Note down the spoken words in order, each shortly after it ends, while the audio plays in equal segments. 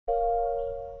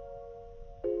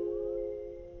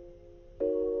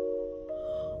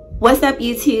What's up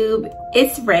YouTube?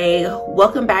 It's Ray.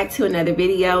 Welcome back to another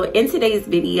video. In today's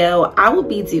video, I will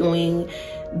be doing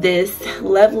this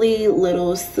lovely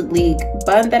little sleek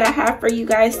bun that I have for you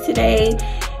guys today.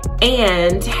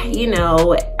 And you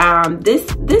know,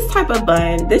 this type of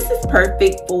bun, this is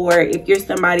perfect for if you're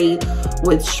somebody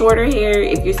with shorter hair,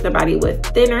 if you're somebody with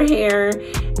thinner hair,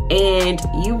 and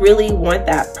you really want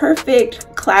that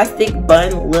perfect classic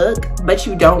bun look, but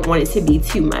you don't want it to be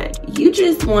too much. You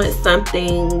just want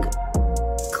something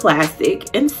classic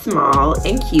and small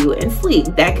and cute and sleek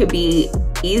that could be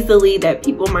easily, that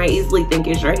people might easily think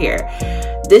is your hair.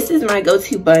 This is my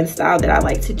go-to bun style that I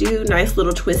like to do. Nice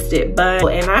little twisted bun.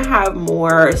 And I have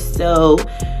more so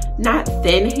not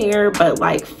thin hair, but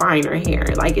like finer hair.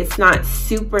 Like it's not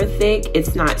super thick,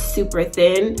 it's not super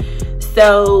thin.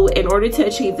 So in order to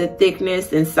achieve the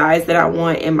thickness and size that I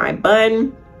want in my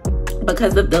bun,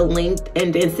 because of the length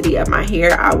and density of my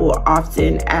hair, I will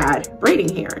often add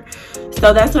braiding hair.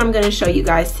 So that's what I'm going to show you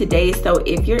guys today. So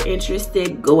if you're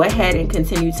interested, go ahead and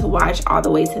continue to watch all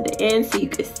the way to the end so you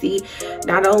can see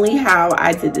not only how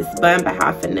I did this bun, but how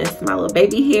I finessed my little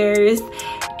baby hairs.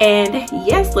 And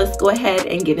yes, let's go ahead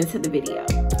and get into the video.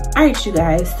 All right, you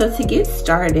guys, so to get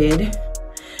started,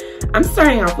 I'm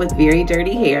starting off with very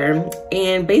dirty hair,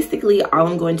 and basically all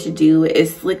I'm going to do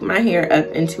is slick my hair up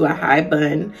into a high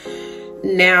bun.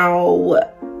 Now,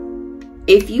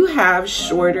 if you have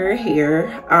shorter hair,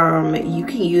 you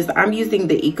can use, I'm using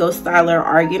the Eco Styler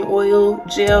Argan Oil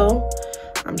Gel.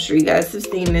 I'm sure you guys have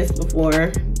seen this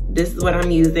before. This is what I'm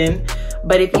using.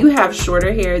 But if you have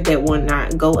shorter hair that will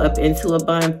not go up into a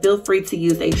bun, feel free to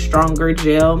use a stronger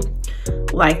gel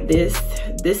like this.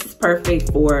 This is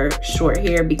perfect for short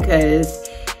hair because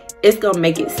it's gonna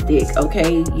make it stick,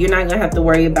 okay? You're not gonna have to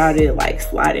worry about it like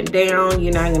sliding down.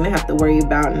 You're not gonna have to worry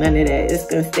about none of that. It's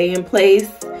gonna stay in place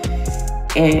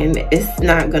and it's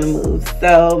not gonna move.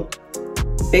 So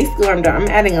basically what I'm doing, I'm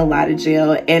adding a lot of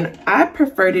gel, and I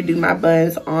prefer to do my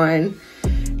buns on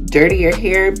dirtier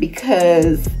hair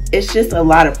because it's just a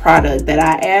lot of product that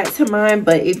I add to mine.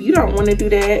 But if you don't wanna do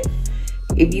that,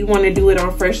 if you wanna do it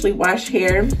on freshly washed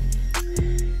hair,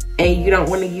 and you don't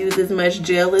want to use as much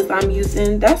gel as I'm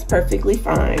using, that's perfectly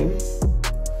fine.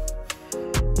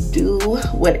 Do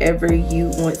whatever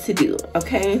you want to do,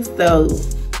 okay? So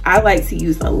I like to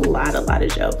use a lot of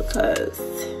gel because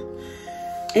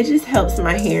it just helps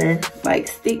my hair like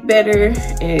stick better,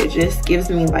 and it just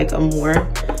gives me like a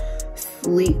more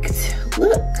sleeked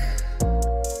look.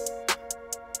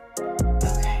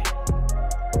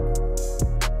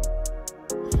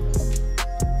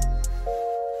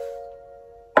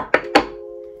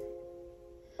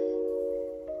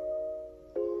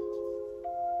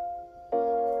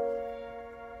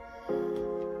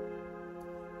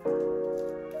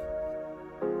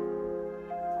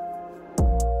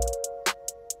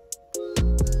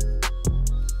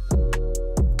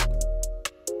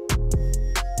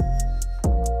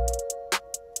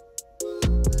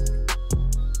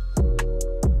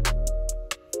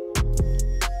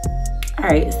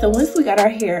 All right, so once we got our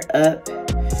hair up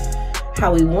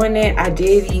how we want it, I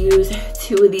did use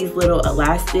 2 of these little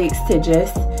elastics to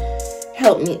just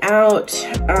help me out.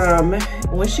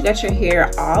 Once you got your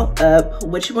hair all up,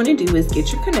 what you want to do is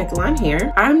get your connect line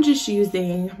hair. I'm just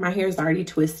using, my hair is already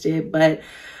twisted, but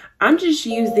I'm just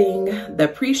using the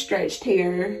pre-stretched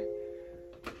hair.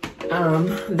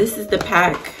 This is the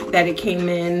pack that it came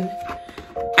in.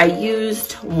 I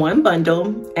used 1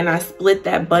 bundle and I split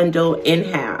that bundle in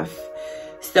half.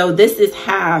 So this is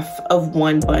half of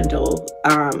 1 bundle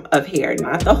of hair,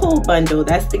 not the whole bundle.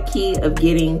 That's the key of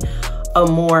getting a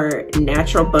more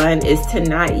natural bun, is to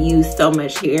not use so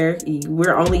much hair.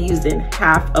 We're only using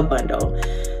half a bundle.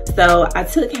 So I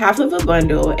took half of a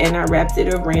bundle and I wrapped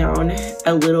it around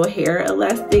a little hair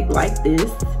elastic like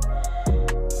this.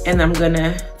 And I'm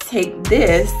gonna take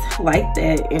this like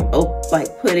that and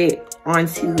put it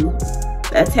onto,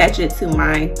 attach it to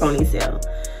my ponytail.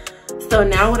 So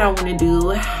now what I want to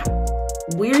do,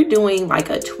 we're doing like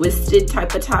a twisted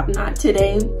type of top knot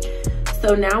today.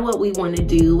 So now what we want to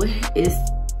do is,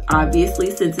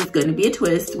 obviously since it's going to be a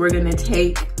twist, we're going to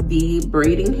take the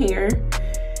braiding hair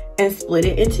and split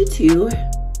it into 2.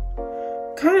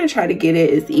 Kind of try to get it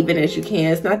as even as you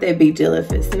can. It's not that big deal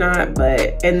if it's not,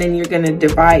 but, and then you're going to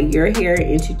divide your hair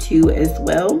into 2 as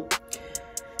well.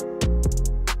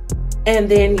 And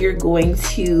then you're going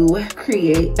to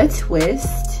create a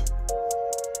twist.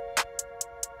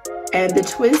 And the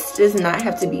twist does not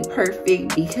have to be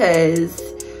perfect because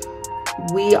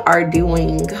we are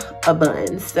doing a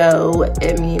bun. So,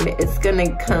 I mean, it's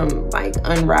gonna come like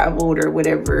unraveled or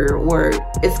whatever, or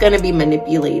it's gonna be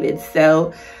manipulated.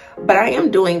 So but I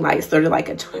am doing like sort of like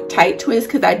a tight twist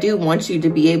because I do want you to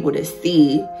be able to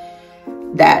see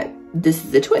that this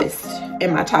is a twist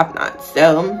in my top knot.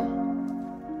 So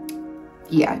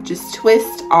yeah, just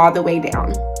twist all the way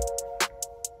down.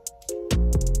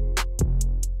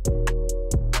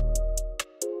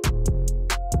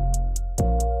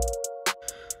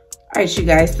 All right, you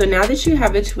guys, so now that you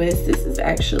have a twist, this is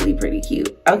actually pretty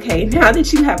cute. Okay, now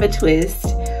that you have a twist,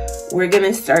 we're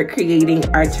gonna start creating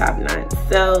our top knot.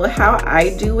 So how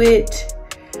I do it,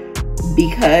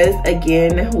 because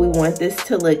again, we want this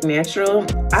to look natural,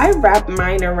 I wrap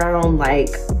mine around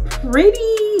like pretty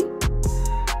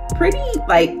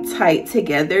like tight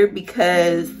together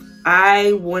because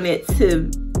I want it to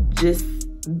just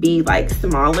be like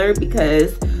smaller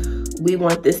because we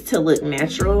want this to look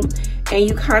natural. And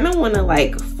you kind of want to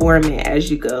like form it as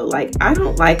you go. Like, I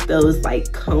don't like those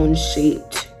like cone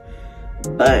shaped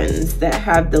buns that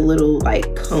have the little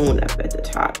like cone up at the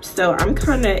top. So I'm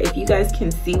kind of, if you guys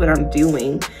can see what I'm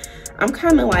doing, I'm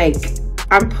kind of like,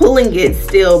 I'm pulling it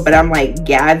still, but I'm like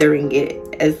gathering it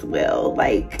as well,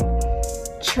 like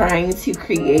trying to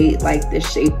create like the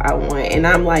shape I want. And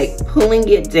I'm like pulling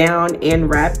it down and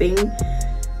wrapping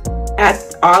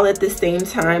all at the same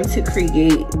time to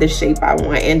create the shape I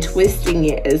want, and twisting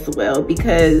it as well,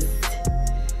 because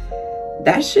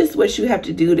that's just what you have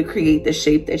to do to create the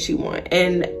shape that you want.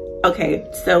 And okay,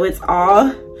 so it's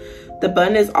all, the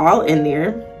bun is all in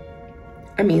there.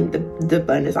 I mean, the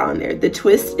bun is on there. The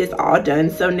twist is all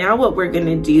done. So now what we're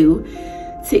gonna do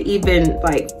to even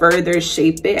like further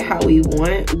shape it how we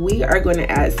want, we are gonna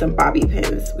add some bobby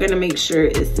pins. We're gonna make sure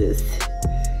it's as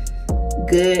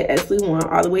good as we want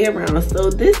all the way around. So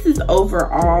this is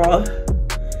overall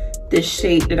the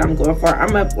shape that I'm going for. I'm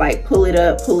gonna like pull it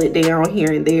up, pull it down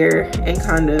here and there, and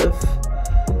kind of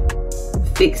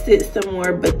fix it some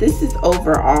more. But this is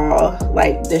overall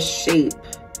like the shape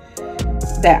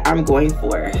that I'm going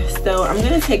for. So I'm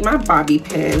gonna take my bobby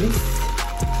pins,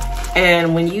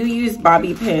 and when you use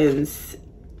bobby pins,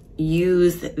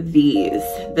 use these,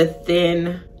 the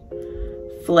thin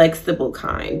flexible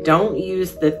kind. Don't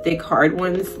use the thick hard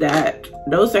ones,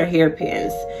 those are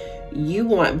hairpins. You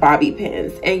want bobby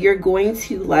pins, and you're going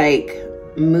to like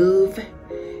move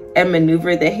and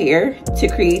maneuver the hair to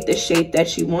create the shape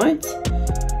that you want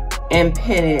and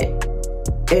pin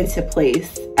it into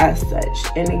place as such.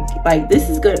 And like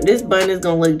this bun is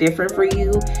gonna look different for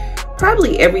you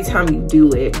probably every time you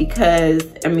do it, because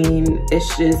I mean,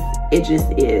 it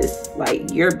just is.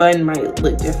 Like, your bun might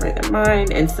look different than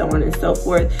mine, and so on and so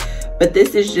forth, but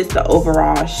this is just the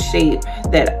overall shape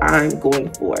that I'm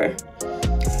going for.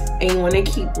 And you want to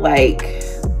keep like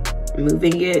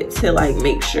moving it to like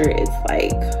make sure it's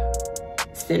like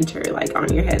center, like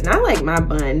on your head. And I like my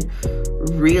bun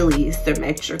really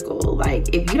symmetrical.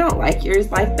 Like, if you don't like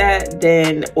yours like that,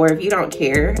 then, or if you don't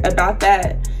care about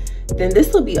that, then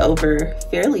this will be over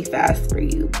fairly fast for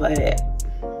you. But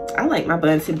I like my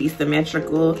bun to be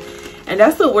symmetrical, and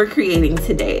that's what we're creating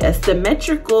today, a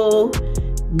symmetrical,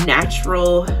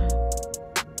 natural,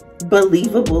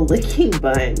 believable looking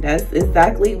bun. That's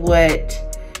exactly what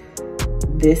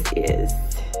this is.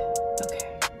 Okay.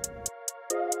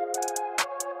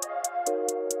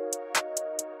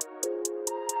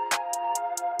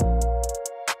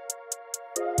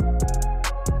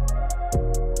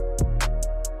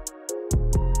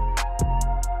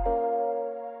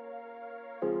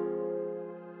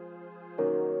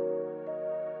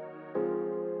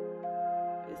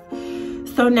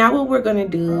 So now what we're gonna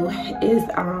do is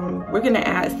we're gonna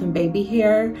add some baby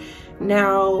hair.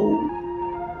 Now,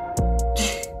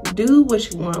 do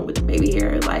what you want with the baby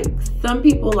hair. Like, some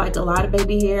people like a lot of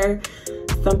baby hair,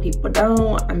 some people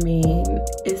don't. I mean,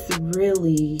 it's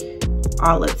really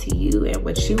all up to you and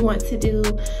what you want to do.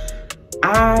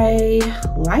 I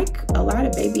like a lot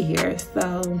of baby hair,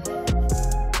 so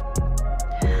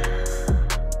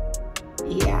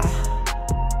yeah,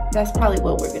 that's probably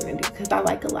what we're gonna do, because I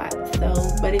like a lot. So,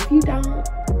 but if you don't,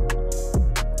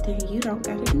 then you don't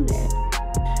gotta do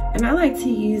that. And I like to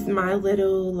use my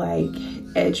little like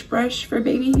edge brush for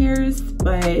baby hairs,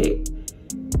 but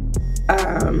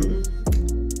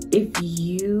if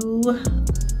you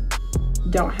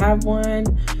don't have one,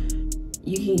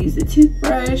 you can use a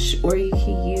toothbrush, or you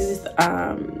can use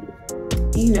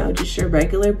you know, just your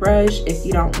regular brush if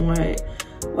you don't want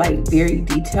like very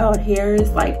detailed hairs.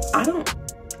 Like,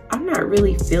 I'm not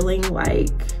really feeling like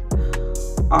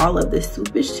all of the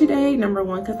swoopish today. Number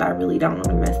one, because I really don't want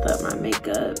to mess up my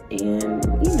makeup, and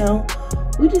you know,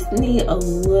 we just need a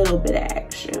little bit of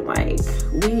action. Like,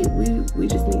 we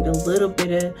just need a little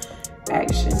bit of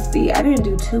action. See, I didn't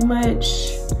do too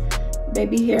much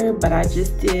baby hair, but I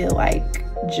just did like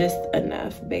just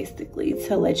enough basically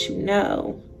to let you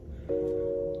know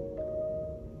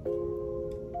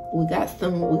we got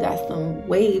some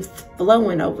waves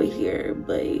flowing over here,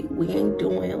 but we ain't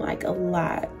doing like a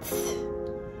lot.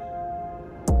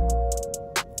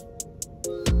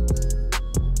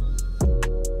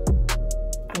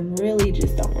 I really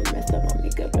just don't want to mess up my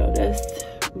makeup though. That's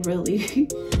really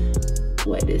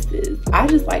what this is. I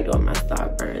just like doing my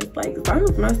sideburns. Like, as long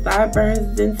as my sideburns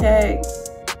is intact,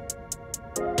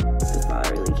 that's all I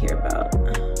really care about.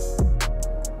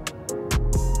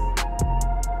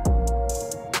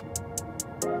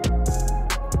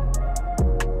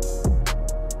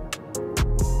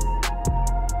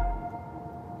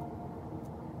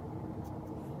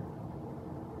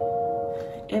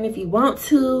 And if you want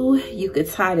to, you could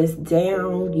tie this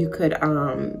down. You could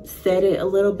set it a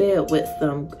little bit with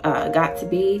some got to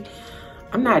be.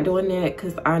 I'm not doing that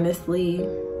because honestly,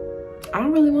 I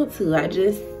don't really want to. I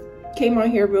just came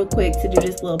on here real quick to do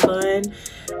this little bun.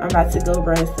 I'm about to go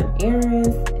run some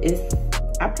errands.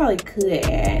 I probably could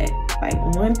add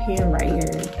like one pin right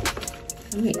here.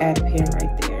 Let me add a pin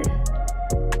right there.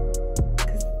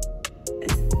 Cause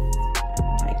it's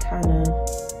like kind of,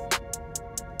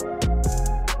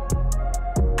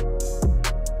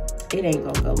 it ain't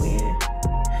gonna go in.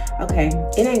 Okay,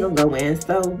 it ain't gonna go in,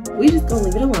 so we just gonna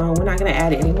leave it alone. We're not gonna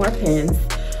add any more pins.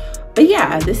 But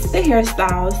yeah, this is the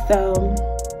hairstyle. So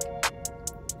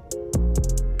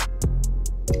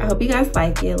I hope you guys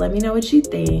like it. Let me know what you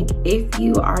think. If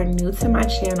you are new to my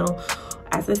channel,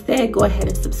 as I said, go ahead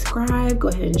and subscribe. Go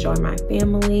ahead and join my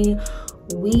family.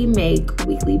 We make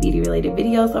weekly beauty related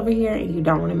videos over here and you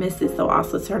don't want to miss it. So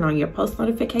also turn on your post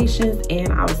notifications,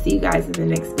 and I'll see you guys in the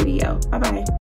next video. Bye bye.